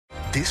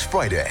This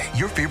Friday,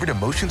 your favorite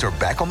emotions are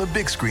back on the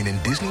big screen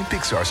in Disney and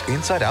Pixar's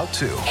Inside Out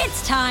 2.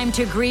 It's time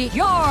to greet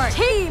your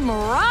Team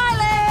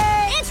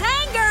Riley! It's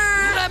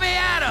anger! Let me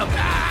at him!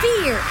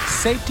 Fear!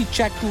 Safety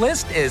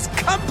checklist is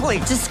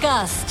complete!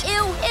 Disgust!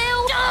 Ew!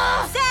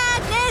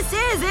 Sadness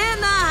is in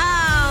the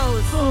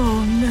house!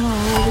 Oh, no.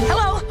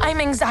 Hello, I'm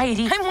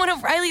anxiety. I'm one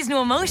of Riley's new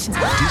emotions.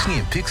 Disney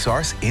and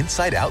Pixar's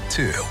Inside Out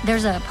 2.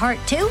 There's a part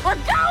 2? We're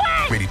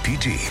going! Rated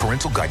PG.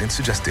 Parental guidance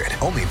suggested.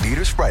 Only in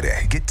theaters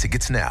Friday. Get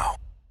tickets now.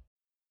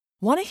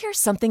 Want to hear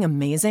something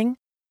amazing?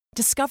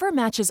 Discover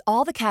matches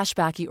all the cash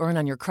back you earn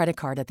on your credit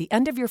card at the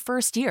end of your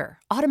first year,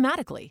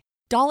 automatically,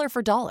 dollar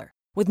for dollar,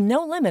 with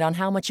no limit on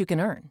how much you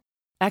can earn.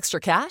 Extra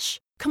cash?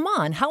 Come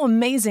on, how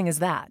amazing is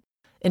that?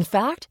 In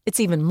fact, it's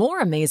even more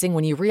amazing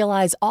when you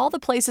realize all the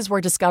places where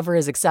Discover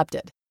is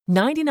accepted.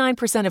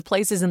 99% of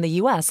places in the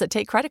U.S. that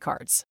take credit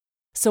cards.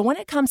 So when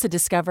it comes to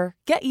Discover,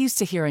 get used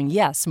to hearing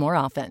yes more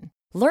often.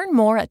 Learn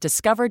more at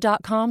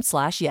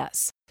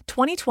discover.com/yes.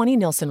 2020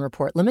 Nielsen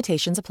Report.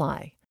 Limitations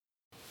apply.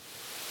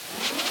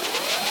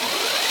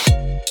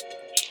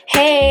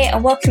 Hey,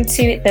 and welcome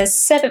to the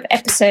 7th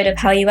episode of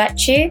How You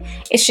At You.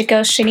 It's your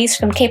girl Shanice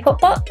from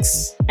K-Pop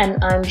Box.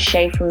 And I'm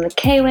Shay from the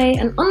K-Way,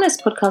 and on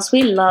this podcast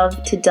we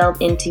love to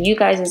delve into you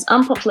guys'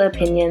 unpopular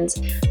opinions,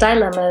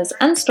 dilemmas,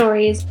 and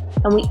stories,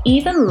 and we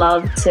even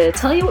love to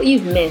tell you what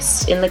you've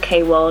missed in the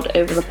K-world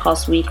over the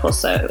past week or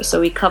so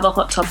we cover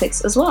hot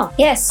topics as well.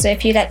 Yes, so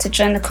if you'd like to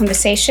join the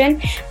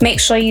conversation, make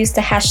sure you use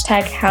the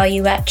hashtag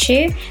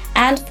HowYouAtYou,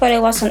 and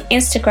follow us on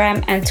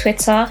Instagram and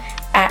Twitter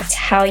at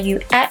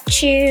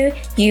HowYouAtYou.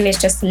 You is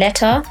just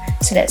letter.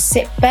 So let's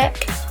sit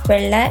back,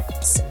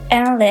 relax,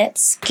 and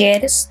let's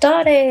get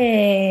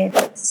started.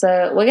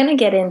 So we're going to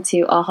get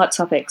into our hot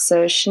topics.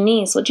 So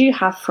Shanice, what do you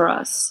have for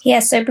us? Yeah,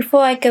 so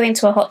before I go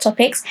into our hot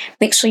topics,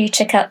 make sure you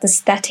check out the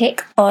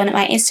static on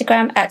my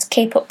Instagram at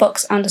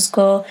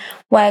kpopbox_,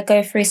 where I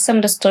go through some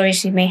of the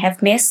stories you may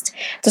have missed.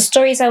 The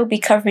stories I will be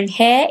covering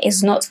here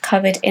is not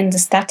covered in the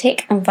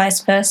static and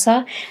vice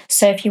versa.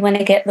 So if you want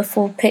to get the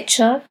full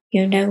picture,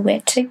 you know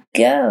where to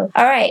go.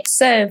 All right,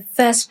 so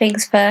first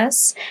things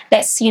first,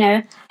 let's,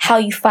 how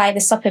you fire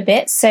this up a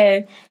bit.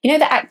 So, you know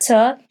the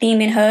actor Lee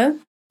Min-ho?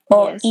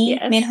 Or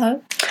Yes.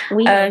 Min-ho?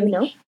 We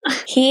know.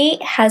 He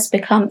has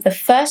become the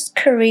first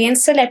Korean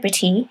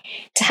celebrity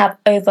to have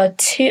over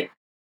 20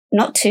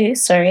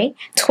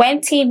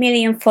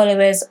 million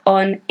followers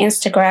on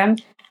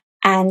Instagram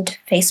and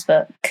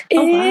Facebook.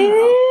 Oh,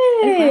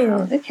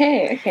 wow.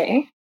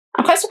 Okay.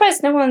 I'm quite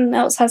surprised no one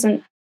else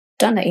hasn't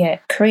done it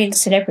yet. Korean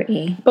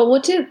celebrity. But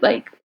what do,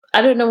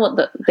 I don't know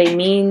what they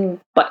mean,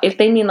 but if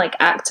they mean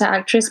actor,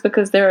 actress,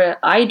 because there are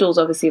idols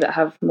obviously that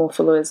have more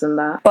followers than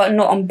that. But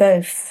not on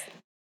both.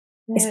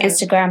 It's Yeah.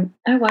 Instagram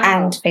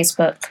and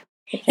Facebook.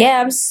 Okay.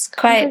 Yeah, I'm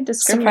quite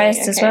discriminate,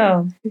 surprised as okay.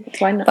 well.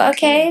 Why not? But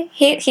okay,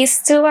 he's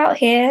still out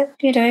here,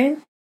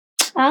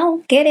 I'll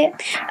get it.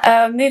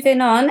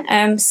 Moving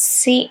on,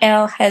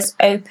 CL has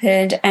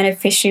opened an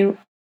official.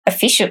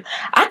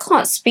 I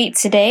can't speak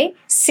today.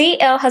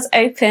 CL has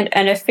opened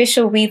an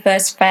official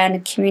Weverse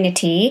fan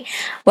community.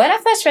 When I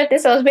first read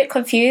this, I was a bit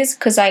confused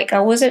because I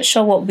wasn't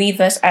sure what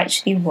Weverse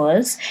actually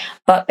was.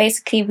 But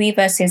basically,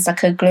 Weverse is a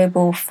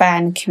global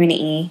fan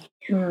community,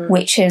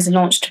 which is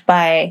launched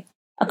by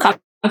a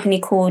company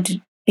called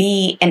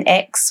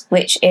B&X,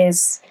 which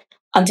is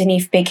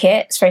underneath Big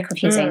Hit. It's very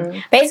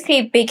confusing.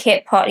 Basically, Big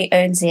Hit partly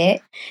owns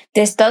it.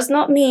 This does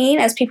not mean,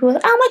 as people oh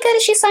my god,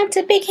 is she signed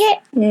to Big Hit?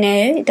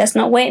 No, that's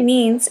not what it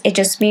means. It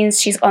just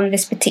means she's on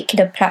this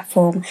particular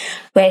platform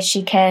where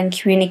she can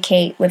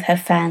communicate with her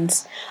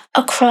fans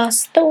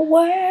across the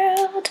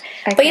world.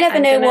 Okay, but you never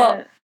know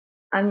what.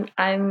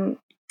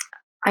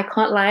 I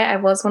can't lie, I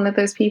was one of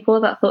those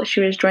people that thought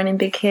she was joining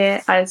Big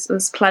Hit. I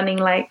was planning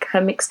her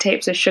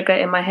mixtapes with Sugar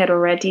in my head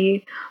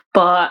already,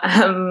 but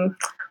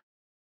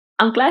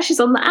I'm glad she's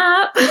on the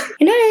app.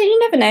 You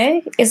never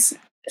know.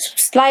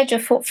 Slide your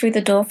foot through the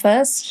door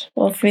first,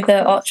 or through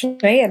the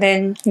archway, and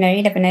then,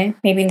 you never know.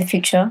 Maybe in the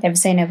future. Never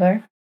say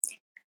never.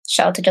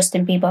 Shout out to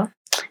Justin Bieber.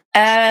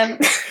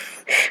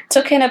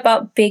 Talking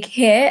about Big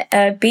Hit,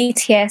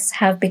 BTS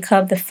have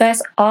become the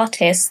first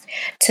artist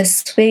to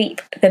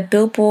sweep the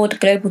Billboard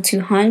Global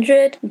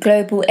 200,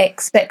 Global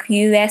Exec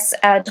US,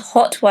 and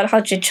Hot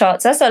 100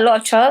 charts. That's a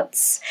lot of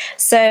charts.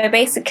 So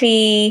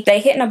basically, they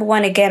hit number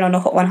 1 again on the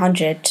Hot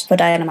 100 for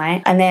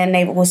Dynamite, and then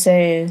they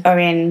also are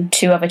in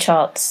 2 other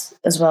charts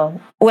as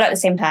well, all at the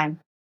same time.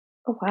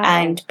 Oh, wow.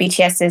 And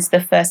BTS is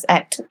the first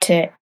act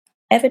to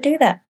ever do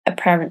that,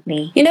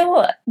 apparently. You know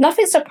what?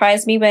 Nothing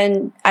surprised me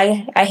when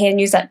I hear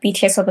news that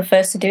BTS are the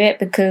first to do it,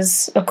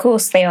 because of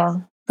course they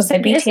are. Because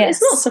they're BTS.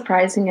 It's not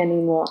surprising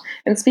anymore.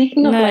 And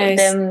speaking of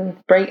them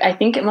I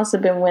think it must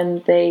have been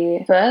when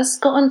they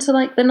first got onto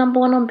the number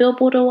 1 on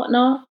Billboard or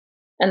whatnot.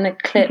 And the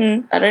clip,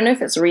 I don't know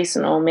if it's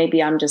recent or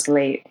maybe I'm just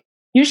late.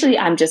 Usually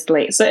I'm just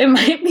late, so it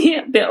might be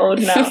a bit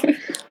old now.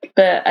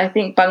 But I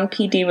think Bang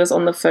PD was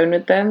on the phone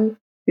with them,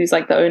 who's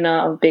the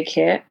owner of Big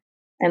Hit.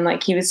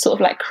 And he was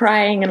sort of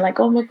crying and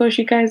oh my gosh,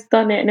 you guys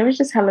done it. And it was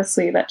just hella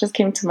sweet. That just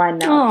came to mind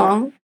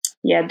now.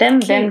 Yeah, them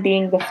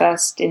being the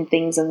first in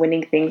things and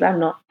winning things, I'm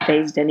not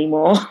fazed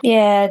anymore.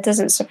 Yeah, it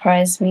doesn't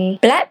surprise me.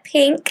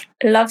 Blackpink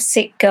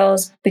Lovesick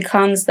Girls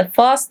becomes the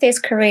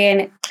fastest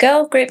Korean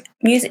girl group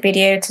music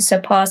video to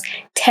surpass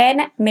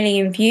 10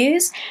 million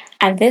views,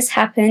 and this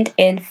happened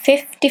in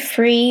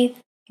 53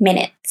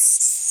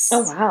 minutes.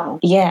 Oh, wow.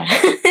 Yeah.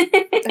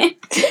 I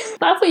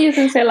thought you were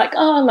going to say, like,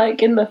 oh,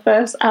 like in the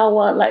first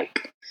hour,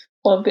 like,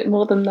 or a bit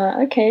more than that.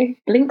 Okay,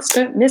 Blinks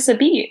don't miss a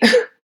beat.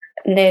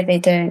 No, they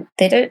don't.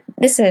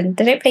 Listen,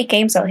 they don't play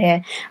games out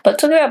here. But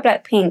talking about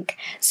Blackpink,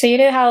 so you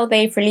know how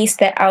they've released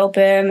their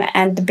album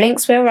and the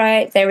Blinks were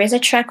right. There is a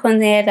track on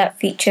there that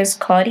features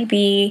Cardi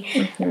B.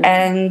 Mm-hmm.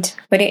 And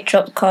when it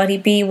dropped, Cardi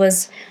B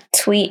was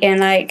tweeting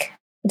like,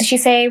 did she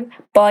say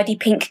Body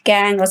Pink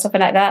Gang or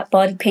something like that?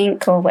 Body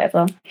Pink or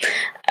whatever.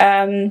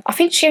 I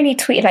think she only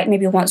tweeted like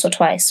maybe once or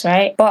twice,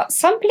 right? But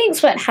some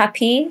Blinks weren't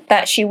happy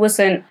that she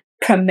wasn't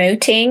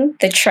promoting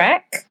the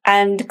track,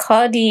 and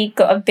Cardi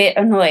got a bit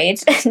annoyed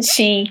and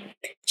she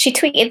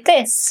tweeted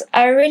this: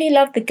 I really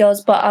love the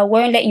girls, but I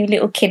won't let you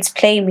little kids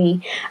play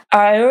me.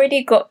 I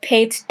already got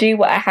paid to do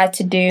what I had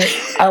to do.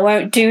 I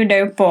won't do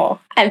no more.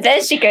 And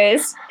then she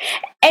goes,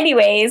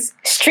 anyways,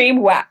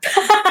 stream WAP.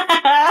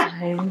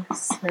 I'm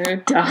so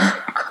dumb.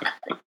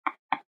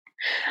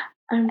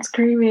 I'm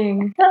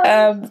screaming.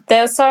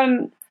 There are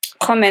some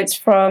comments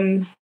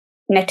from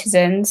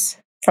netizens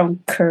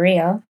from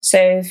Korea. So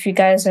if you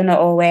guys are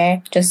not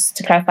aware, just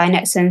to clarify,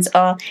 netizens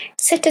are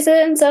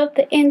citizens of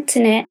the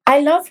internet. I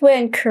love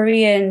when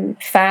Korean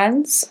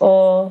fans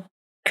or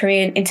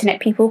Korean internet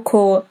people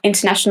call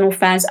international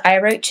fans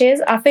iRoaches.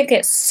 I think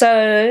it's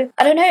so,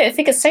 I don't know, I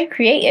think it's so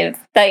creative.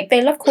 Like,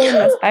 they love calling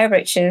us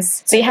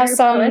iRoaches. So you have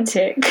some...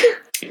 Poetic.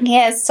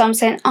 Yes, some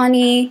saying,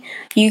 Ani,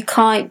 you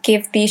can't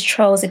give these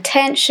trolls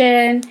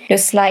attention.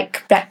 Just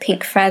like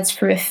Blackpink fans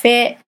threw a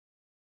fit.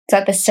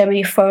 That there's so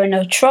many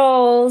foreigner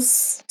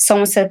trolls.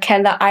 Someone said,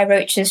 can the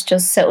iRoaches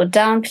just settle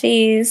down,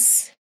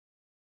 please?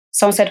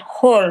 Someone said,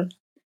 Hol,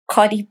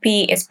 Cardi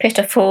B is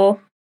pitiful.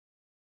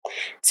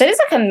 So there's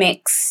like a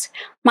mix.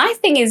 My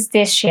thing is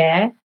this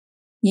year,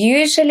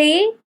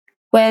 usually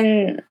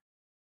when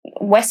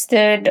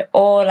Western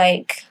or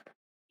like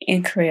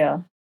in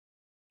Korea,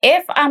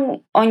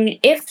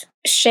 if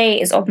Shay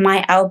is on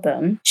my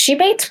album, she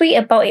may tweet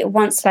about it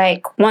once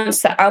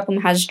the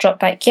album has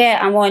dropped, like, yeah,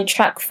 I'm on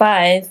track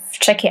 5,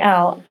 check it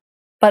out.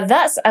 But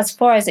that's as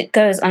far as it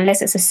goes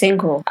unless it's a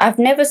single. I've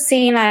never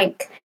seen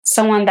like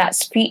someone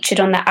that's featured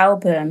on the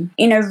album,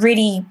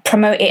 really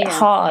promote it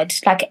hard,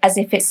 like as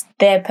if it's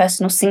their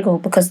personal single,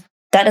 because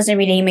that doesn't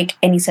really make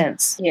any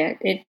sense. Yeah,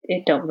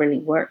 it don't really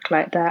work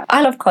like that.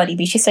 I love Cardi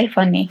B. She's so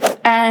funny.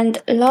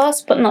 And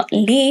last but not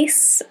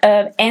least,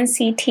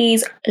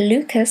 NCT's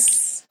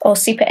Lucas, or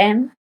Super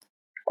M,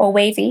 or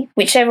Wavy,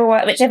 whichever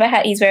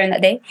hat he's wearing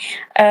that day,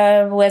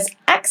 was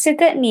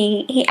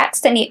accidentally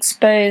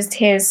exposed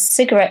his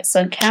cigarettes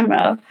on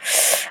camera.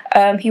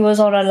 He was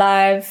on a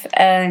live,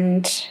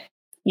 and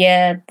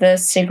yeah, the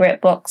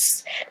cigarette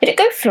box, did it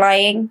go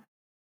flying?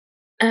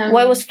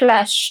 Well, it was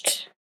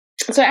flashed.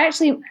 So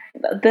actually,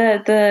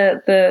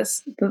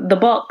 the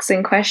box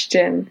in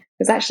question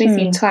was actually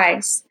seen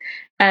twice,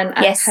 and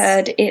I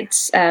heard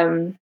it's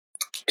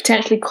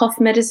potentially cough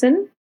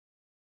medicine,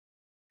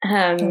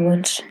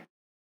 and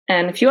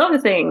a few other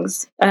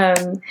things.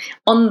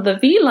 On the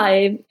V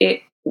Live,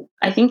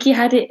 I think he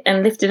had it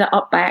and lifted it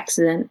up by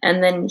accident,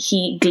 and then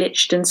he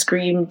glitched and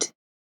screamed,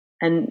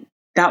 and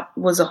that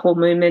was a whole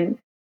moment.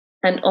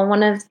 And on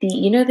one of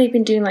the, they've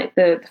been doing like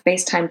the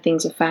FaceTime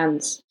things with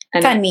fans.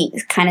 And fan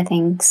meet kind of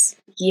things.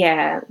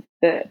 Yeah,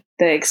 the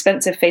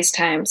expensive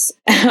FaceTimes.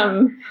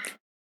 On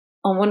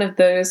one of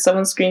those,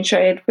 someone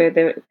screenshotted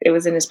where it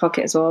was in his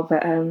pocket as well.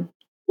 But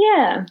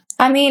yeah.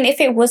 I mean,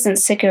 if it wasn't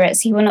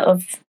cigarettes, he wouldn't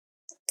have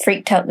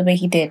freaked out the way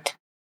he did.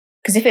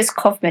 Because if it's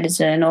cough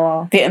medicine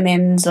or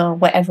vitamins or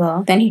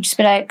whatever, then he'd just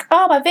be like,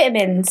 oh, my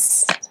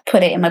vitamins.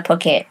 Put it in my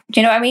pocket. Do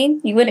you know what I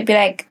mean? You wouldn't be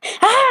like,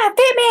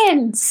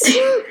 vitamins!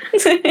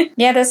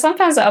 Yeah, there's some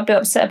fans that I'll be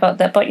upset about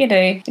that, but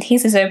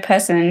he's his own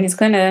person. He's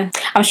gonna...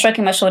 I'm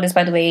shrugging my shoulders,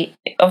 by the way.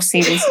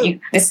 Obviously,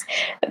 that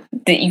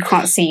you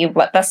can't see,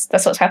 but that's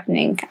what's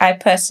happening. I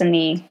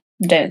personally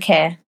don't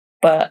care,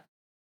 but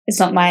it's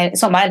not my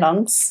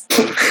lungs.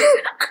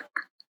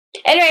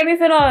 Anyway,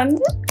 moving on.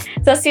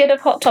 That's the end of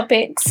Hot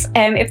Topics.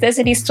 If there's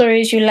any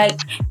stories you like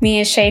me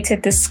and Shay to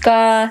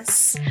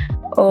discuss,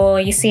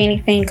 or you see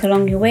anything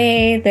along your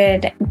way,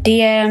 then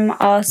DM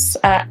us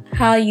at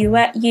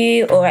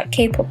HowYouAtYou or at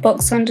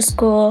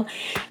KPopBox_.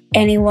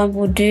 Anyone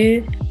will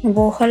do, and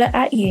we'll holler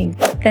at you.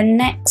 The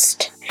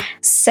next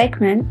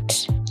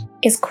segment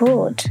is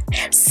called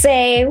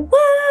Say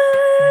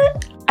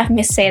What? I've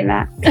missed saying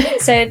that.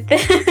 So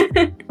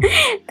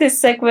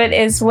this segment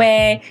is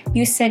where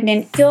you send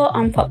in your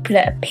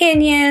unpopular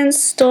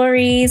opinions,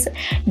 stories,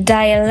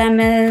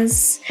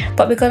 dilemmas.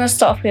 But we're going to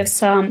start off with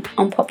some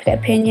unpopular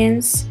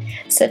opinions.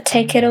 So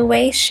take it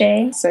away,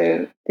 Shay.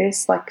 So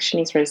this, like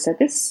Shanice Rose said,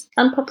 this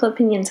unpopular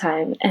opinion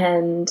time.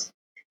 And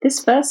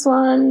this first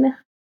one,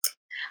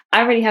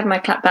 I already have my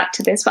clap back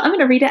to this, but I'm going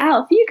to read it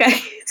out for you guys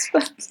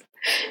first.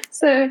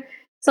 So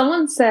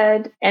someone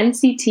said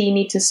NCT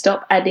need to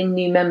stop adding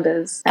new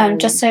members.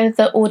 Just so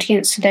the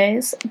audience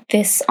knows,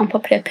 this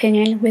unpopular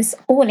opinion was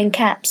all in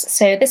caps.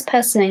 So this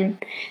person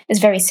is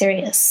very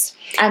serious.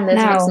 And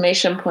there's an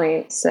exclamation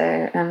point.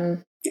 So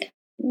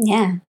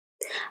yeah.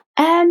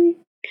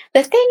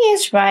 The thing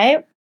is,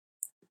 right,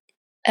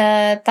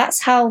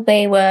 that's how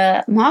they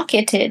were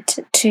marketed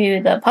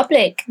to the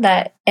public,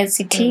 that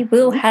NCT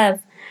will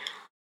have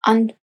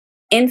an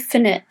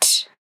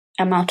infinite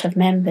amount of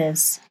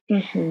members.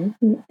 Mm-hmm.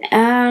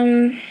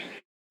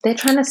 They're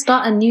trying to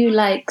start a new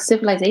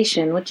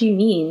civilization. What do you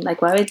mean?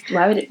 Why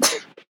would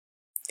it?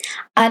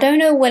 I don't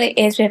know what it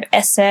is with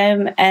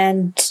SM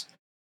and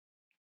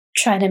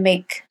trying to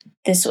make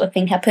this sort of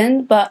thing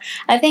happen, but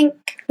I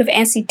think with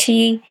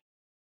NCT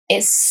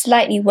it's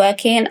slightly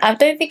working. I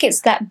don't think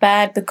it's that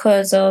bad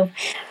because of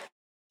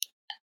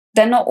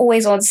they're not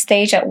always on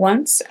stage at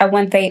once, and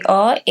when they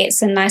are,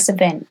 it's a nice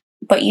event.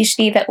 But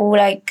usually they're all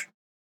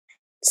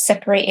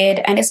separated,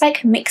 and it's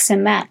mix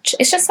and match.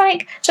 It's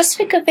just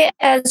think of it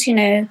as, you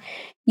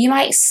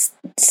might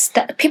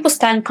people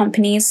stand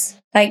companies,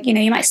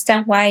 you might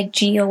stand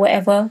YG or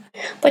whatever,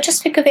 but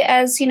just think of it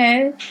as,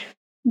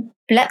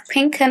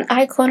 Blackpink and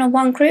iKON are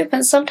one group,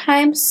 and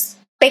sometimes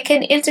they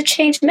can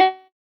interchange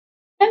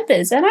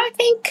members, and I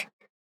think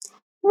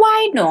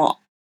why not?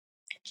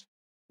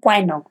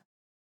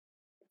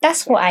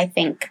 That's what I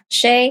think.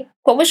 Shay,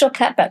 what was your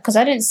clapback? Because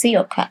I didn't see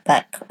your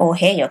clapback or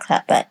hear your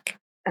clapback.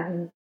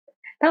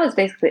 That was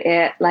basically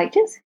it.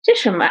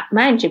 Just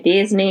mind your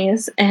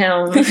business.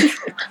 No,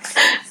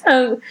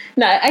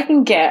 I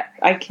can get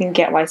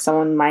why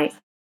someone might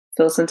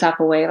feel some type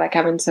of way,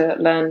 having to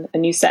learn a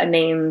new set of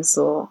names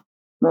or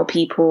more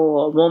people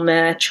or more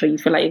merch, or you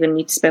feel like you're going to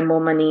need to spend more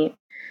money.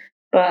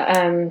 But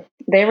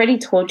they already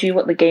told you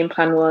what the game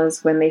plan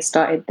was when they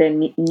started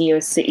the Neo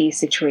City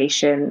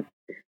situation.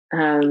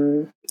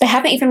 They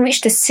haven't even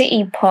reached the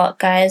city part,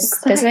 guys.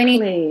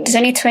 Exactly. There's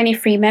only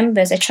 23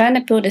 members. They're trying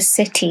to build a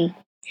city.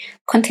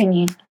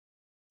 Continue.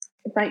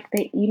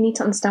 You need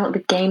to understand what the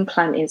game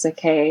plan is,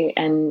 okay?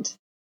 And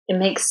it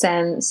makes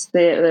sense.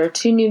 There are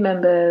 2 new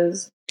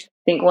members. I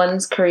think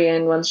one's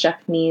Korean, one's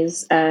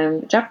Japanese.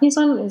 Japanese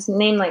one is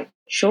named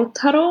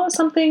Shotaro or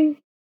something.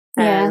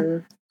 Yeah.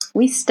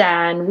 We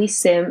stan, we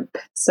simp.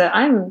 So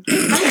I'm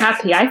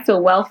happy. I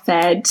feel well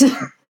fed.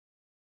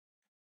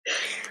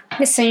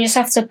 Listen, you just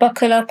have to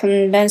buckle up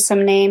and learn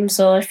some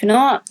names, or if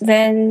not,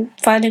 then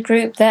find a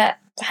group that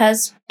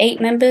has 8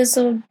 members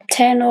or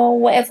 10 or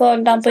whatever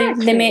number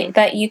limit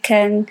that you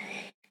can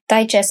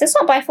digest. It's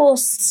not by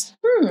force.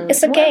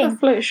 It's okay. Whatever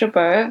floats your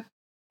boat.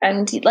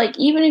 And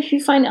even if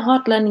you find it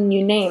hard learning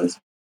new names,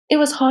 it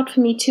was hard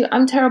for me too.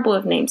 I'm terrible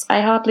with names. I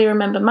hardly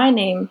remember my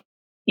name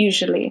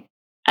usually.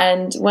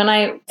 And when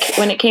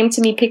it came to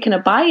me picking a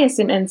bias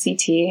in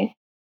NCT,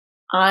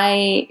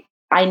 I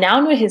now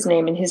know his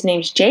name, and his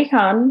name's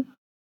Jaehyun.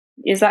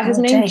 Is that his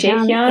name?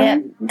 Jaehyun? Yeah,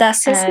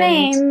 that's his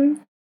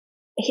name.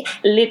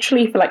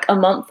 Literally for a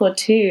month or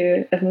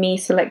 2 of me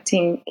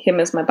selecting him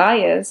as my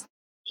bias,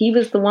 he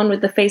was the one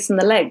with the face and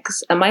the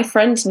legs, and my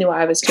friends knew what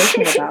I was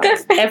talking about.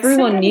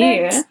 Everyone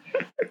knew.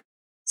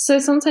 So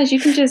sometimes you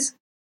can just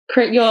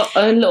create your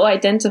own little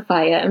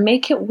identifier and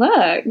make it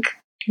work.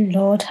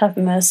 Lord have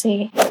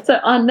mercy. So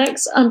our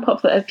next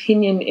unpopular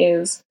opinion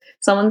is,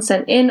 someone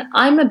sent in,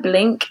 I'm a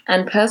Blink,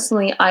 and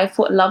personally I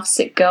thought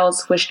Lovesick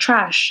Girls was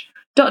trash. ...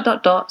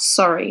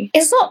 Sorry.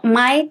 It's not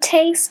my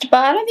taste, but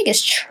I don't think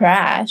it's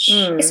trash.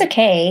 It's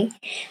okay.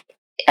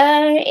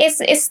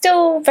 It's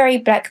still very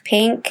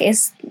Blackpink.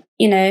 It's,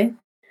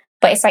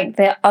 but it's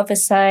the other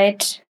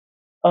side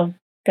of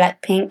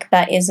Blackpink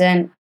that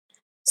isn't,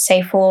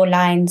 say, 4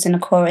 lines in a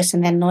chorus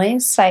and then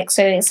noise. So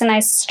it's a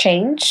nice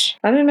change.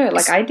 I don't know.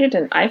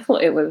 I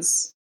thought it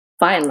was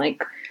fine.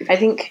 I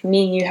think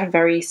me and you have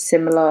very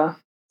similar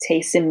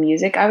taste in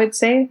music, I would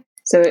say.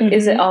 So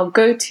is it our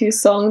go-to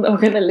song that we're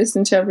going to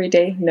listen to every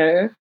day?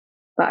 No.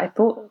 But I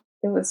thought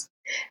it was,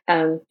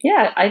 I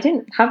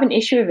didn't have an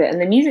issue with it.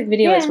 And the music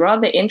video is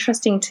rather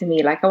interesting to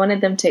me. I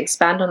wanted them to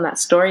expand on that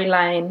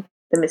storyline,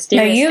 the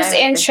mysterious. No, you was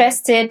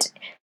interested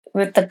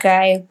with the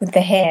guy with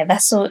the hair.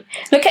 That's all.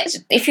 Look at,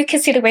 if you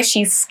can see the way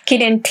she's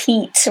skinning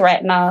teat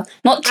right now.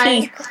 Not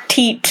teeth,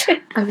 teat.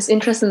 I was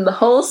interested in the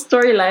whole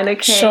storyline,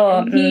 okay? Sure.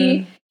 And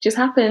he just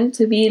happened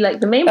to be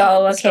the main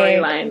part of the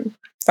storyline.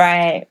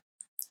 Right.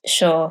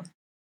 Sure.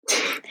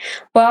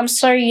 Well, I'm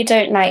sorry you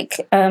don't like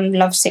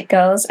Lovesick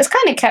Girls. It's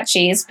kind of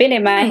catchy. It's been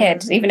in my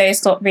head, even though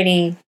it's not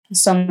really a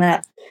song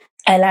that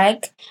I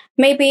like.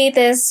 Maybe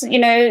there's,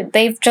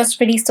 they've just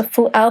released a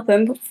full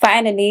album,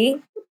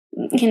 finally,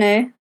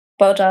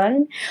 well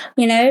done.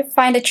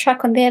 Find a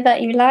track on there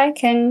that you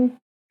like and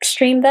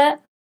stream that.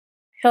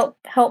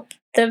 Help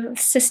the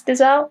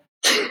sisters out,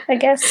 I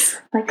guess.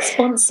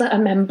 Sponsor a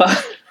member.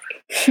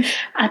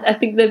 I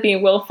think they're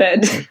being well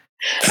fed.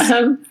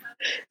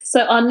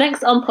 So our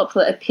next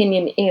unpopular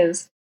opinion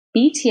is,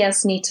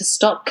 BTS need to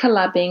stop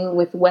collabing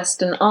with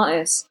Western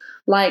artists.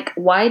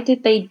 Why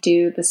did they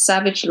do the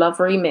Savage Love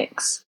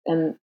remix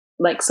and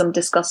some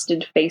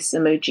disgusted face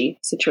emoji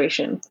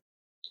situation?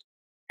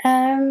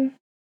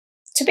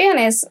 To be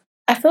honest,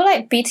 I feel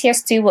like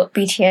BTS do what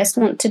BTS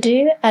want to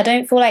do. I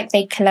don't feel like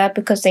they collab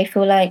because they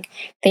feel like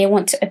they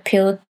want to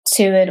appeal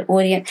to an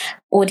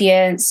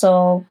audience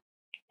or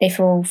they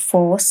feel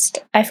forced.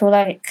 I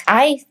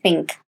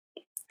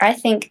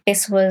think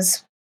this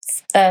was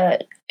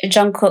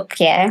Jungkook,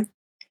 yeah.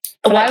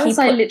 Why was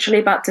I literally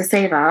about to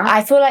say that?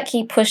 I feel like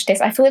he pushed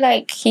this. I feel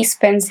like he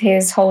spends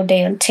his whole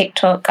day on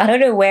TikTok. I don't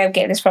know where I'm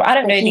getting this from. I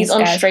don't know these guys.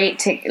 He's on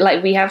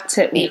straight we have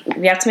to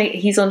make.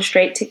 He's on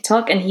straight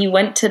TikTok, and he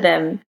went to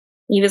them.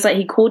 He was like,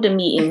 he called a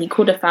meeting. He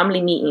called a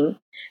family meeting,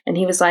 and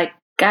he was like,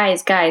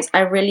 guys,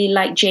 I really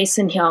like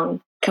Jason Hyung.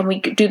 Can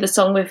we do the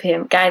song with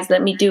him, guys?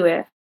 Let me do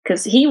it,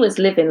 because he was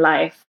living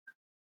life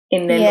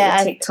in their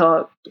little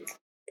TikTok.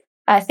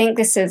 I think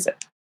this is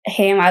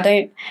him.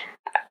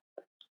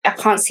 I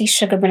can't see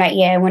Sugar being like,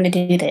 yeah, I want to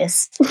do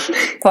this.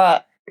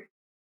 But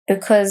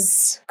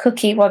because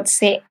Cookie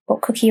wants it,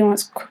 what Cookie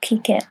wants, Cookie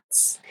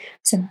gets.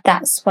 So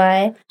that's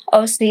why.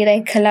 Obviously,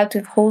 they collabed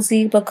with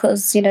Halsey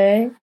because, you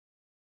know,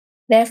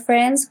 they're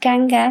friends,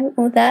 gang,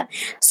 all that.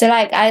 So,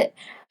 like,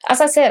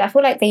 as I said, I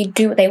feel like they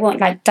do what they want.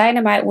 Like,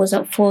 Dynamite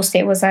wasn't forced.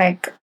 It was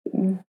like,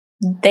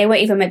 they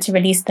weren't even meant to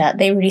release that.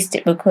 They released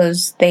it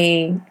because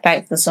they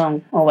liked the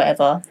song or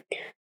whatever.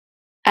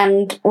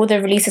 And all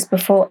the releases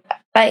before,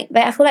 I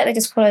feel like they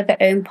just follow their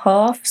own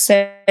path.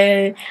 So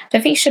I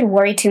don't think you should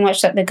worry too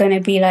much that they're going to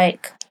be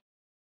like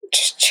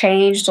just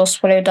changed or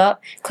swallowed up.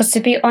 Because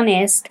to be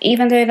honest,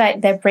 even though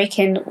like they're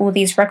breaking all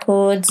these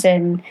records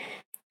and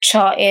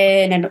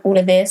charting and all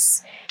of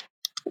this,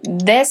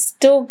 they're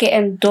still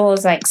getting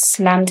doors like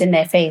slammed in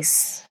their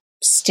face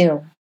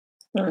still.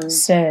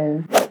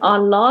 So our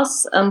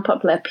last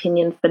unpopular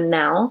opinion for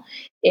now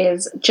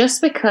is,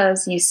 just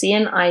because you see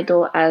an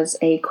idol as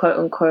a quote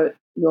unquote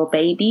your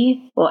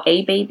baby or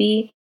a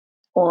baby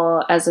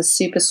or as a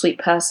super sweet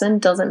person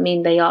doesn't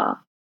mean they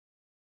are.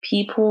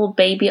 People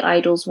baby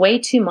idols way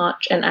too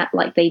much and act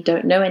like they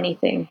don't know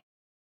anything.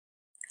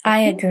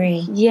 I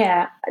agree.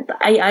 Yeah,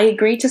 I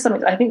agree to some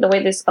extent. I think the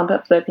way this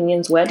unpopular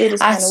opinion's worded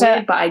is kind of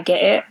weird, but I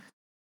get it.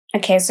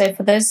 Okay, so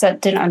for those that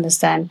didn't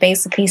understand,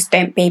 basically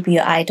don't baby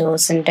your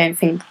idols and don't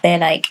think they're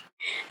like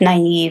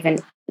naive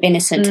and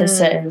innocent to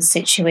certain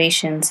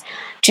situations.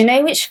 Do you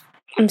know which?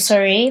 I'm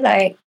sorry,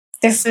 like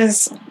this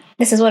is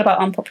all about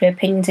unpopular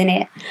opinions,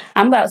 innit?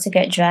 I'm about to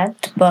get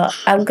dragged, but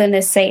I'm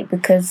gonna say it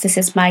because this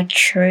is my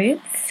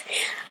truth.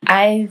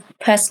 I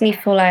personally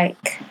feel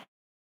like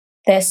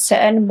there's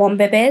certain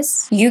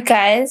Wombibes. You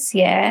guys,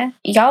 yeah,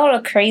 y'all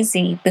are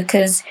crazy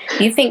because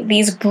you think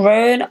these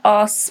grown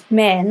ass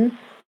men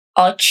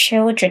are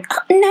children.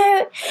 Oh,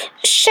 no,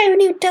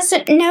 Shonu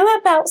doesn't know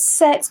about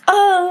sex.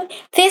 Oh,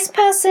 this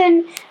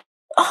person.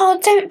 Oh,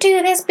 don't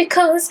do this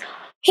because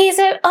he's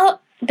a. Oh,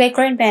 they're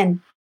grown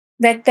men.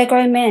 They're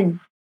grown men.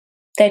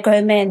 They're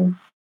grown men.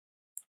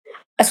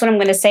 That's what I'm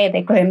gonna say.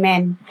 They're grown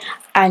men,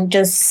 and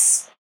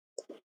just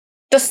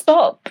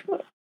stop.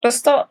 Just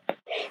stop.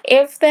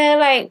 If they're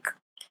like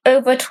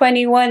over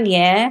 21,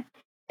 yeah,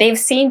 they've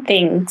seen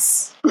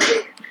things,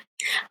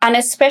 and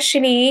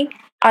especially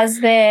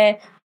as they're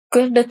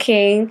good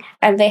looking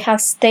and they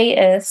have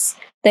status,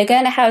 they're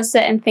going to have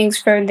certain things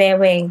thrown their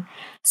way.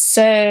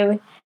 So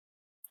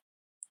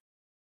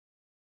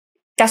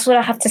that's what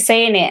I have to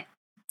say in it.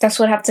 That's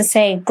what I have to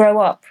say. Grow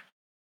up.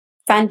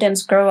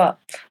 Fandoms, grow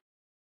up.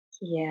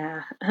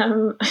 Yeah.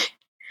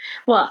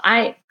 Well,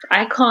 I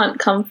can't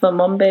come for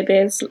mom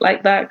babies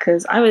like that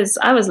because I was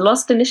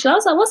lost initially. I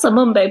was like, what's a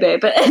mom baby?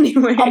 But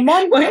anyway.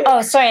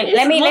 Oh, sorry.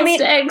 Let me.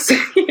 Monster X.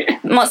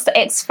 Monster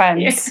X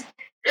fans.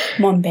 Yeah.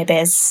 Mom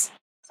babies.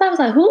 I was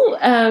like, who?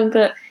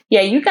 But yeah,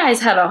 you guys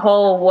had a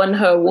whole one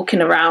hoe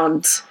walking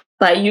around.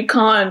 Like, you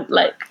can't,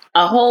 like,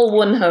 a whole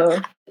one hoe.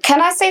 Can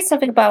I say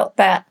something about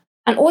that?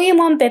 And all your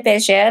mom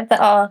babies, yeah,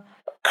 that are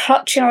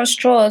clutching on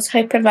straws,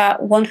 hoping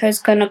that one hoe's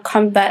gonna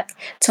come back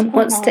to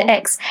Monster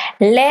X.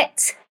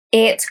 Let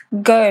it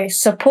go.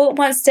 Support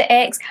Monster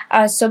X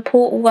and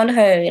support one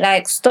hoe.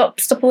 Like, stop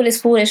all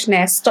this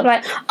foolishness. Stop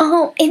like,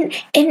 oh, in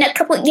a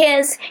couple of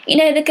years, you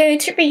know, they're going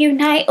to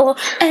reunite or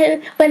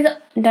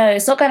no,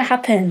 it's not gonna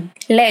happen.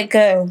 Let it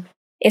go.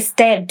 It's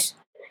dead.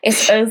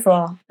 It's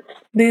over.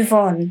 Move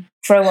on.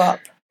 Grow up.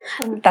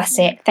 That's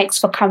it. Thanks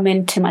for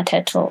coming to my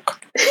TED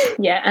Talk.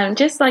 Yeah, and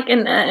just like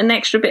an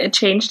extra bit of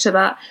change to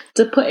that,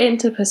 to put it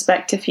into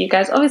perspective for you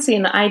guys. Obviously,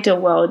 in the ideal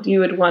world, you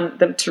would want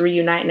them to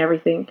reunite and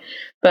everything.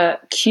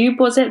 But Cube,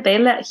 was it? They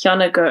let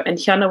Hyuna go, and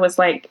Hyuna was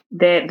like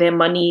their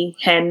money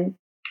hen.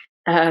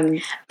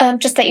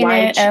 Just that you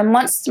know,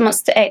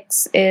 Monster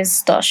X is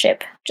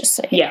Starship. Just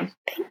so yeah.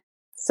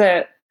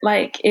 So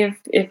like, if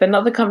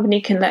another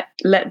company can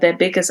let their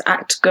biggest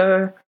act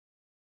go,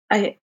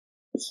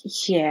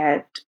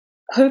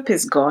 hope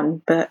is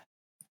gone. But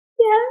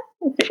yeah,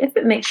 if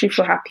it makes you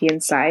feel happy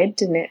inside,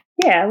 didn't it?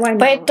 Yeah, why not?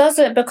 But it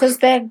doesn't, because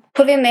they're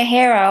pulling their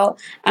hair out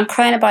and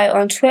crying about it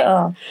on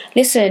Twitter.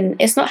 Listen,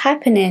 it's not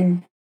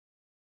happening.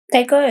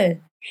 They go.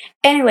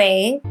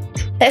 Anyway,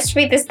 let's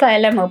read this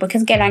dilemma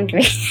because I get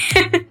angry.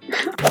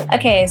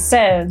 Okay,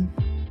 so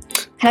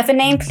have a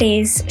name,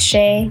 please,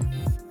 Shay.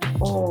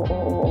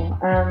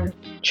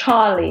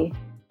 Charlie.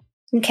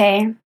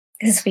 Okay,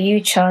 this is for you,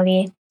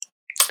 Charlie.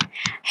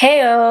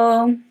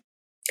 Heyo!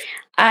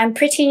 I'm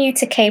pretty new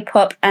to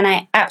K-pop and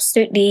I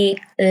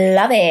absolutely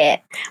love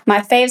it.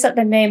 My faves at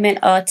the moment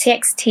are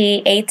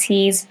TXT,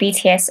 ATEEZ,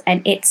 BTS,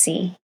 and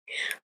ITZY.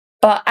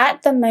 But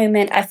at the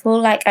moment, I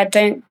feel like I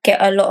don't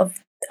get a lot of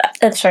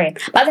the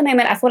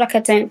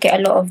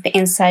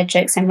inside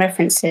jokes and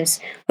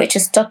references, which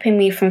is stopping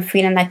me from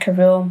feeling like a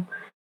real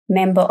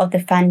member of the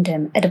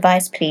fandom.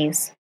 Advice,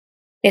 please.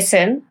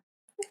 Listen,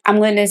 I'm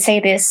going to say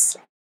this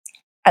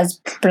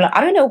as blunt.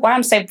 I don't know why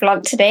I'm so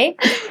blunt today.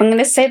 I'm going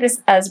to say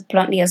this as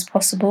bluntly as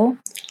possible.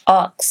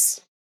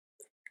 Ask.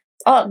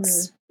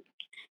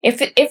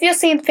 If you're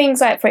seeing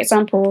things like, for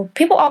example,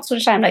 people ask all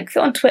the time, like if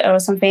you're on Twitter or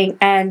something,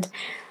 and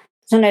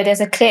I don't know,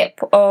 there's a clip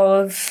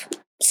of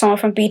someone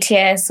from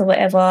BTS or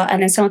whatever,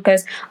 and then someone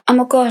goes, "Oh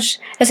my gosh,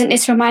 doesn't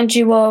this remind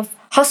you of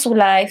Hustle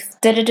Life?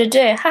 Da da da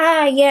da."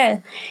 Ha, yeah.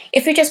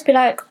 If you just be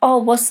like, "Oh,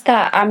 what's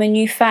that? I'm a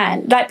new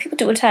fan." Like people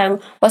do all the time,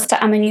 "What's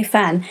that? I'm a new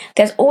fan."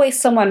 There's always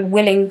someone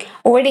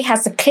already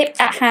has the clip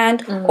at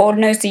hand or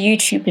knows the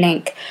YouTube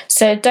link.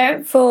 So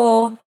don't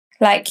feel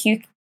like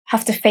you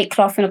have to fake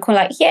laugh in a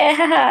corner, like, "Yeah,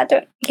 haha, I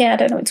don't know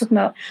what you're talking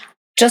about."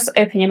 Just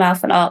open your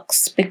mouth and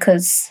ask,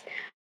 because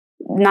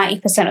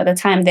 90% of the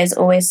time there's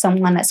always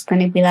someone that's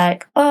going to be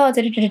like, "Oh,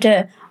 da da da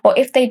da." Or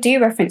if they do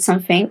reference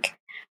something,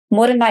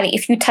 more than likely,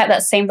 if you type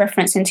that same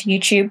reference into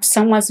YouTube,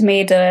 someone's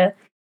made a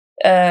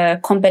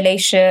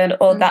compilation,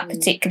 or that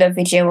particular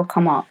video will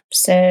come up.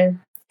 So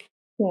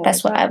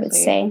that's what I would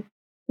say.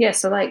 Yeah,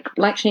 so like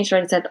Shanice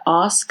already said,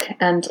 ask.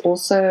 And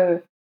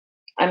also,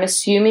 I'm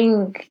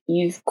assuming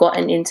you've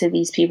gotten into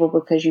these people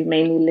because you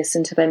mainly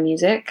listen to their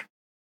music.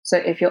 So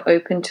if you're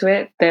open to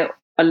it,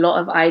 a lot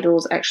of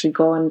idols actually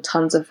go on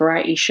tons of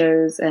variety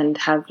shows and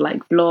have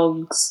like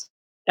vlogs,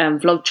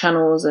 vlog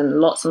channels,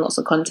 and lots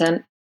of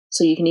content.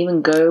 So you can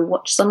even go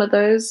watch some of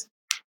those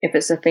if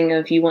it's a thing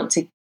of you want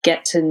to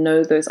get to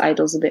know those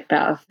idols a bit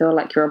better, feel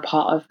like you're a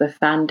part of the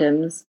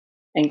fandoms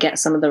and get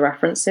some of the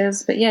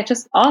references. But yeah,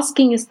 just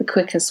asking is the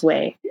quickest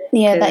way.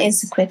 Yeah, that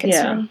is the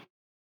quickest way.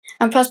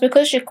 And plus,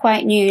 because you're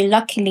quite new,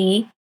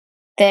 luckily,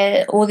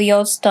 all the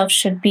old stuff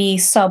should be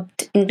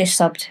English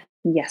subbed.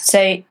 Yes.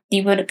 So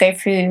you wouldn't go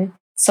through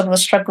some of the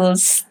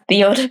struggles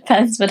the older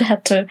fans would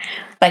have to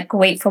like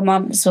wait for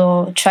months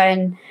or try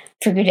and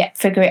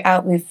figure it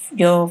out with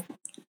your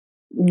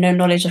no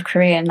knowledge of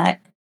Korean. Like,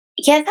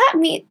 yeah, that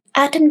means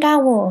Adam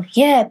Dowell.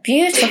 Yeah,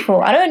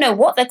 beautiful. I don't know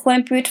what they're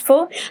calling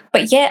beautiful,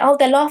 but yeah, oh,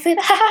 they're laughing.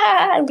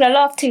 I'm gonna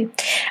laugh too.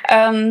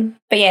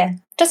 But yeah,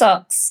 just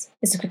ask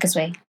is the quickest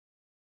way.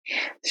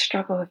 The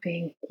struggle of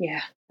being,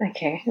 yeah,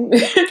 okay.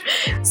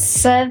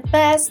 So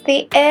that's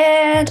the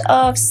end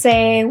of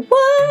Say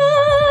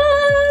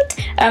What.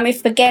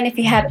 If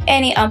you have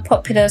any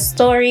unpopular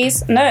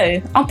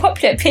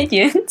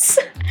opinions,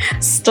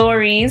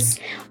 stories,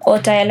 or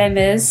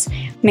dilemmas,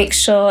 make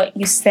sure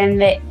you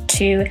send it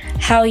to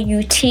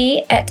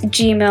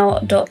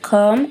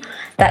howut@gmail.com.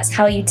 That's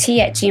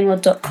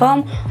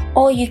howut@gmail.com.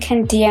 Or you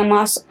can DM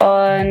us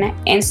on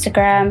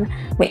Instagram,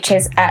 which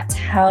is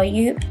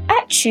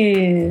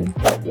 @howutatchu.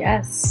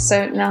 Yes.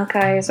 So now,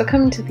 guys, we're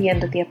coming to the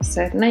end of the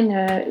episode, and I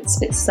know it's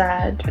a bit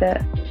sad,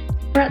 but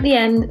we're at the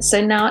end. So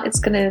now it's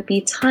going to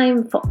be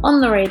time for On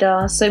the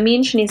Radar. So me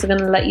and Shanice are going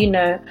to let you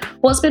know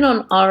what's been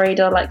on our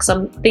radar, like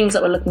some things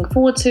that we're looking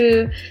forward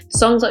to,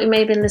 songs that we may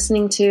have been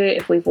listening to,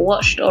 if we've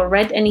watched or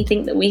read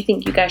anything that we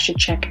think you guys should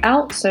check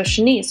out. So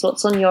Shanice,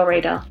 what's on your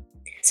radar?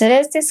 So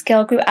there's this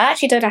girl group. I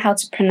actually don't know how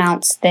to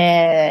pronounce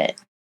their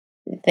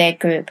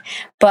group,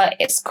 but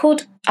it's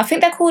called, I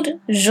think they're called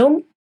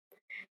Jum.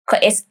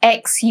 It's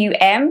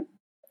XUM.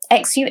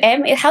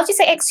 XUM. How do you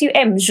say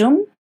XUM?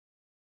 Jum?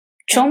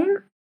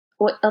 Chum?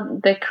 What,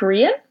 they're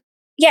Korean?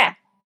 Yeah.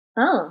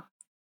 Oh.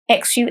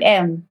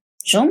 XUM.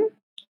 Jum?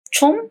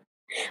 Chum?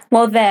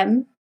 Well,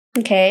 them.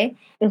 Okay.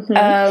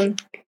 Mm-hmm.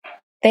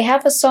 They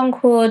have a song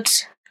called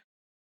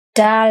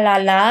Da La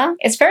La.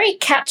 It's very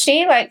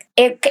catchy. Like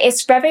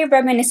it's very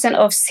reminiscent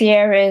of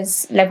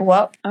Sierra's Level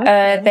Up.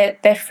 Okay.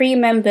 They're 3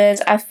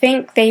 members. I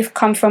think they've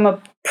come from a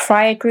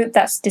prior group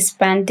that's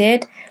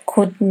disbanded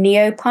called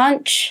Neo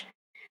Punch.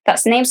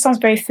 That name sounds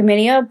very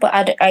familiar, but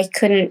I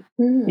couldn't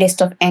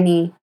list off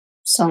any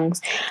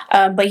songs.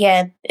 But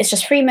yeah, it's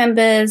just 3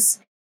 members,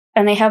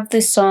 and they have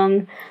this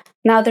song.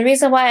 Now, the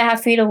reason why I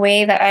feel the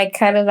way that I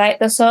kind of like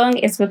the song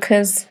is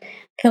because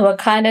they were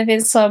kind of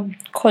in some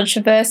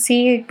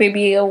controversy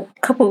maybe a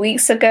couple of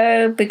weeks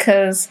ago,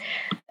 because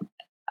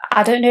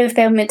I don't know if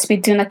they were meant to be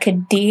doing like a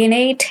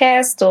DNA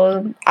test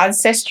or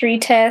ancestry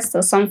test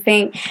or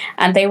something,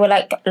 and they were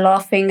like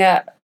laughing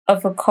at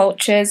other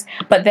cultures,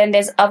 but then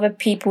there's other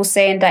people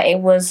saying that it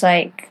was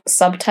like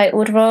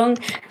subtitled wrong.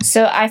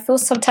 So I feel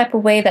some type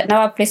of way that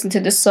now I've listened to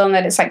the song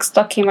and it's like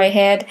stuck in my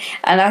head,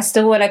 and I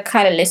still want to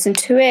kind of listen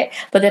to it,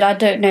 but then I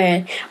don't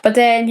know. But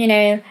then, you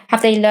know,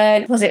 have they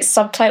learned, was it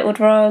subtitled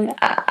wrong?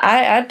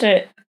 I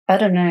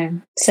don't know.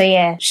 So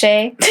yeah,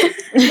 Shay.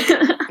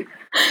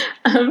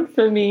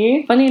 For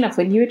me, funny enough,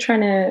 when you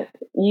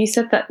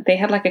said that they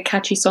had like a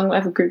catchy song,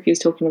 whatever group you was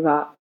talking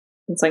about,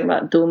 something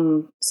about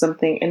Dum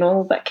something, and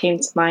all that came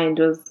to mind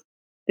was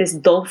this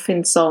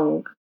Dolphin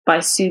song by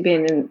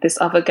Subin and this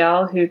other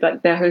girl who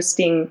like they're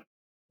hosting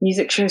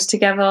music shows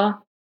together,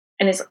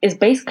 and it's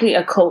basically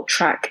a cult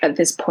track at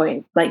this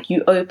point. Like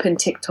you open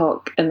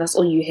TikTok and that's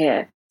all you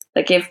hear.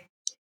 Like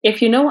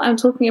if you know what I'm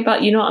talking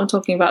about, you know what I'm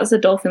talking about. It's a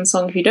Dolphin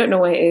song. If you don't know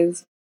what it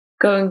is,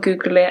 go and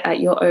Google it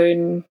at your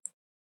own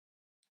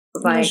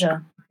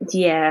leisure.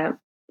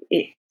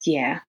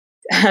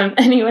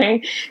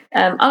 Anyway,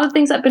 other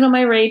things that have been on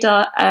my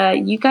radar,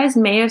 you guys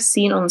may have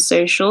seen on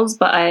socials,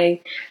 but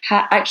I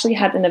actually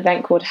had an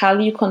event called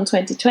HallyuCon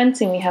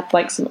 2020, and we had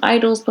like some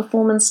idols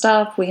performance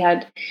stuff. We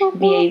had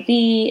VAV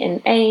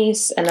and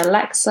Ace and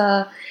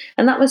Alexa,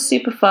 and that was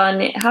super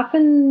fun. It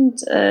happened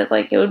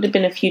like it would have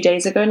been a few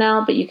days ago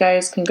now, but you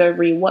guys can go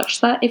rewatch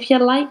that if you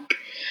like.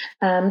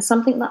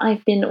 Something that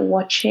I've been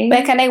watching.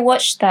 Where can I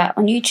watch that?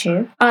 On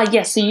YouTube?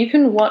 Yes, so you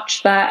can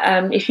watch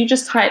that. If you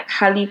just type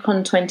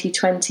HallyuCon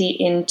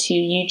 2020 into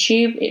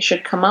YouTube, it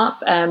should come up.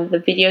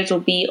 The videos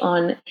will be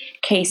on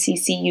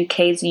KCC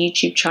UK's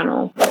YouTube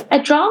channel.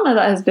 A drama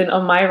that has been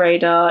on my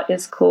radar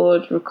is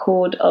called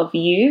Record of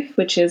Youth,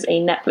 which is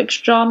a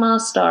Netflix drama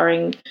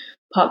starring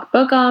Park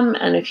Bo-gum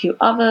and a few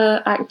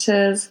other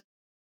actors.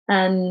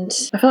 And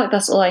I feel like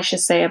that's all I should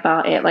say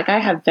about it. Like, I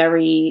have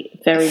very,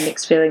 very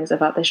mixed feelings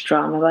about this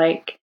drama.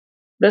 Like,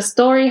 the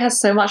story has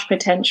so much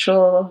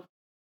potential,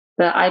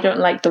 but I don't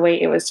like the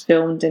way it was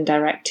filmed and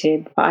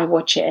directed, but I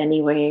watch it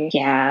anyway.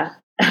 Yeah.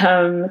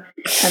 And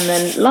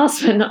then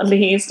last but not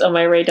least on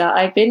my radar,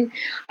 I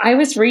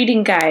was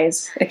reading,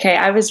 guys. Okay,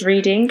 I was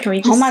reading. Can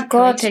we just Oh my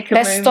God, take a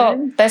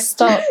moment? Let's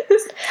stop.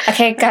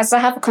 Okay, guys, I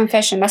have a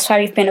confession. That's why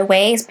we've been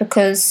away, is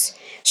because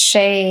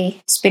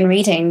Shay's been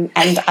reading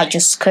and I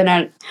just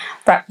couldn't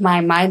wrap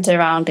my mind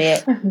around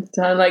it.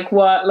 Like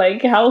what?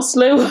 Like how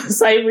slow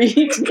was I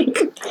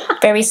reading?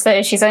 Very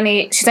slow. She's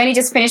only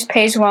just finished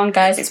page 1,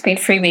 guys. It's been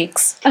 3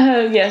 weeks.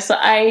 So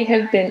I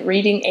have been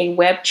reading a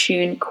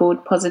webtoon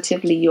called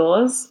Positively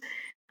Yours.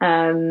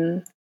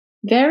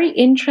 Very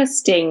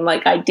interesting.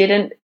 Like I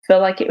didn't feel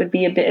like it would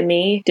be a bit of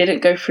me.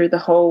 Didn't go through the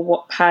whole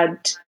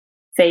Wattpad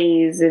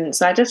phase, and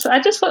so I just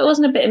thought it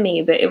wasn't a bit of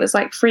me. But it was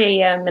like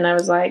 3 a.m. and I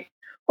was like,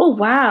 oh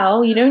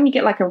wow, you know, when you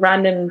get like a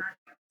random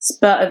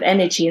spurt of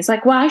energy, it's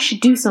like, wow, I should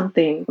do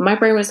something. My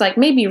brain was like,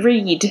 maybe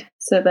read.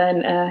 So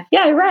then,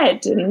 I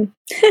read, and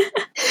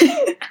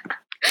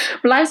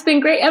life's been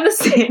great ever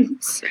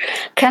since.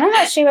 Can I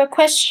ask you a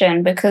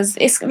question? Because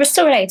we're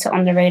still related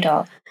on the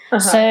radar.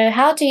 So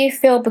how do you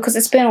feel, because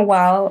it's been a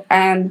while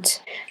and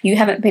you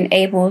haven't been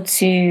able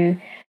to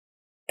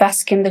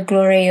bask in the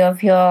glory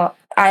of your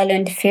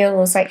island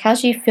feels? Like, how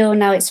do you feel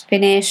now it's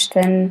finished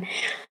and,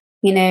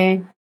 you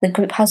know, the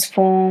group has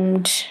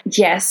formed?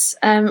 Yes,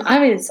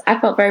 I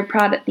felt very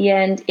proud at the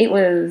end. I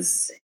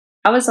was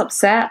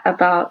upset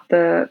about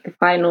the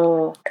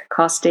final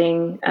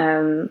casting.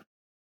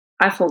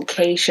 I thought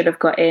Kay should have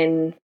got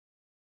in,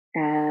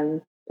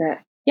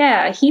 but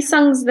yeah, he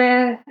sings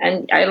there,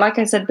 and like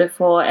I said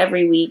before,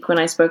 every week when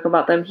I spoke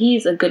about them,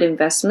 he's a good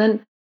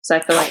investment. So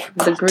I feel like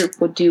the group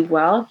would do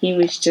well. He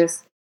was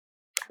just,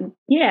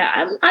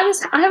 I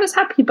was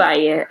happy by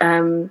it.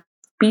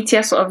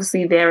 BTS were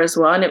obviously there as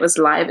well, and it was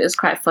live. It was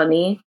quite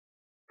funny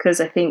because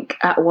I think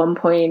at one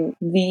point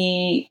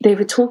they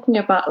were talking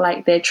about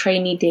like their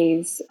trainee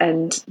days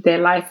and their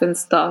life and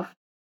stuff,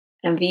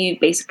 and V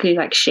basically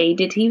like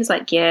shaded. He was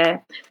like, "Yeah,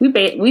 we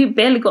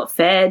barely got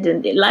fed,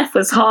 and life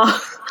was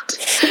hard,"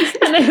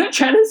 and they were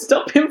trying to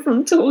stop him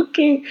from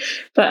talking.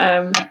 But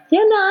I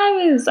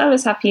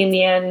was happy in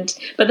the end.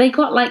 But they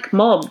got like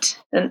mobbed,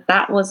 and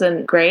that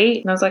wasn't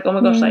great. And I was like, "Oh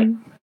my gosh!" Like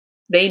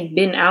they'd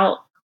been out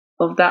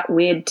of that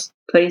weird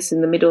place in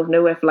the middle of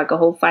nowhere for like a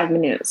whole 5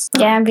 minutes.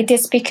 Yeah, and we did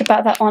speak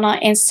about that on our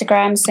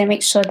Instagram, so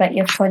make sure that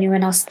you're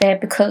following us there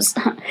because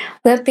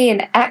we're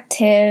being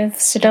active,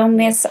 so don't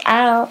miss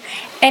out.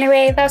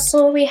 Anyway, that's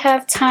all we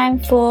have time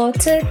for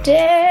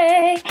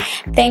today.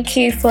 Thank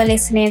you for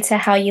listening to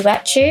How You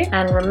At You.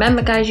 And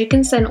remember, guys, you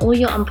can send all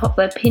your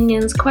unpopular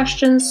opinions,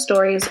 questions,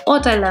 stories, or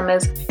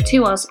dilemmas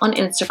to us on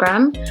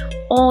Instagram,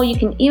 or you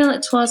can email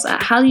it to us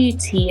at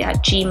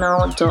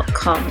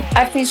halluyt@gmail.com.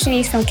 I've been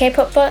Shanice from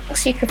K-Pop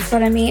Box. You can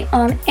follow me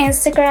on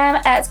Instagram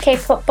at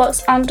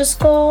kpopbox_.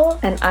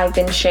 And I've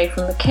been Shay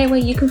from the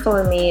Kway. You can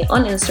follow me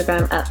on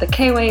Instagram at the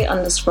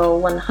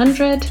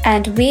Kway_100.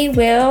 And we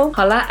will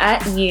holla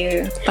at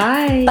you.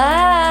 Bye.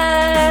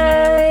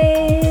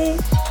 Bye.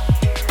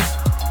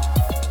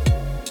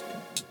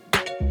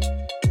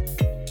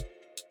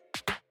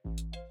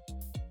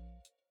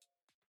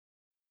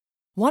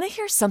 Want to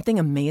hear something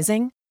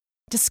amazing?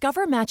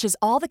 Discover matches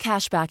all the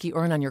cash back you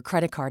earn on your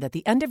credit card at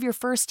the end of your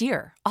first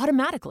year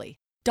automatically,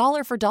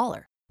 dollar for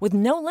dollar, with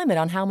no limit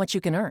on how much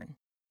you can earn.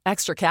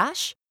 Extra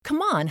cash?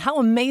 Come on, how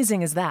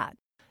amazing is that?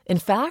 In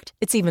fact,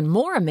 it's even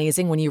more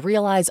amazing when you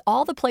realize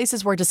all the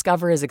places where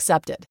Discover is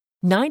accepted.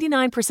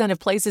 99% of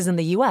places in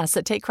the U.S.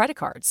 that take credit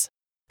cards.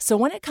 So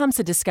when it comes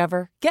to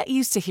Discover, get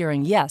used to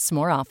hearing yes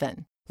more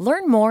often.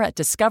 Learn more at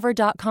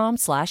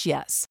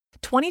discover.com/yes.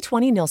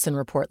 2020 Nielsen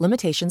Report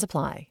limitations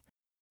apply.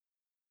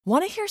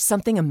 Want to hear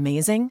something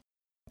amazing?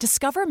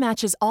 Discover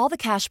matches all the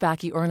cash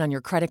back you earn on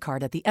your credit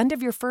card at the end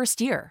of your first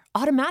year,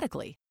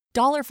 automatically,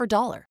 dollar for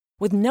dollar,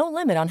 with no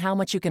limit on how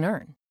much you can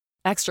earn.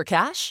 Extra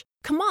cash?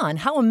 Come on,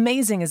 how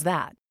amazing is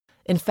that?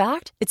 In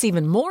fact, it's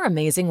even more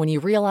amazing when you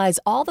realize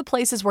all the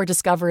places where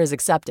Discover is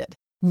accepted.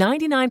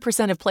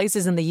 99% of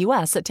places in the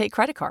U.S. that take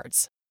credit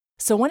cards.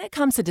 So when it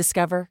comes to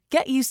Discover,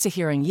 get used to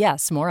hearing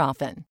yes more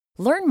often.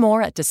 Learn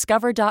more at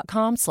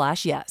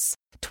discover.com/yes.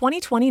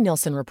 2020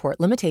 Nielsen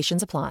Report.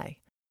 Limitations apply.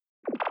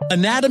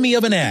 Anatomy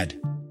of an ad.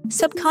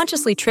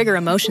 Subconsciously trigger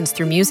emotions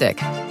through music.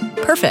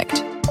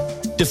 Perfect.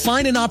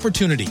 Define an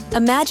opportunity.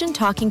 Imagine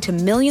talking to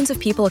millions of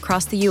people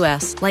across the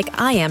U.S. like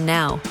I am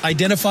now.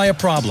 Identify a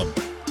problem.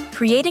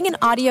 Creating an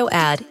audio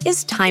ad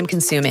is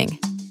time-consuming.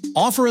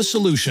 Offer a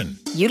solution.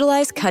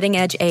 Utilize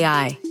cutting-edge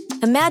AI.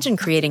 Imagine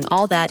creating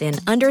all that in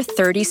under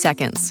 30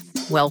 seconds.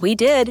 Well, we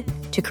did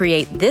to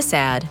create this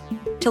ad.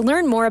 To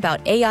learn more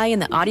about AI in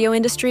the audio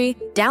industry,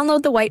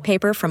 download the white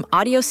paper from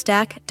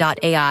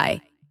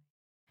audiostack.ai.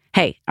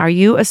 Hey, are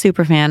you a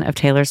superfan of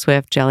Taylor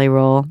Swift, Jelly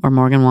Roll, or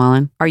Morgan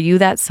Wallen? Are you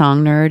that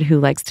song nerd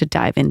who likes to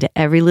dive into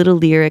every little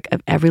lyric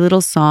of every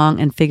little song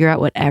and figure out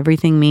what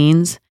everything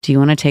means? Do you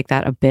want to take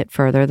that a bit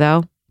further,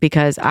 though?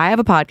 Because I have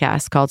a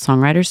podcast called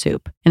Songwriter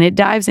Soup, and it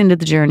dives into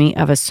the journey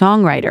of a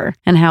songwriter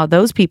and how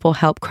those people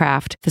help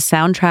craft the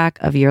soundtrack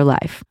of your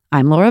life.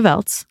 I'm Laura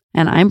Veltz,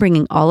 and I'm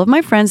bringing all of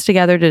my friends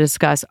together to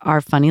discuss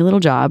our funny little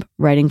job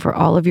writing for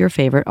all of your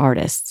favorite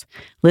artists.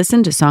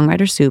 Listen to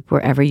Songwriter Soup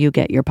wherever you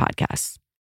get your podcasts.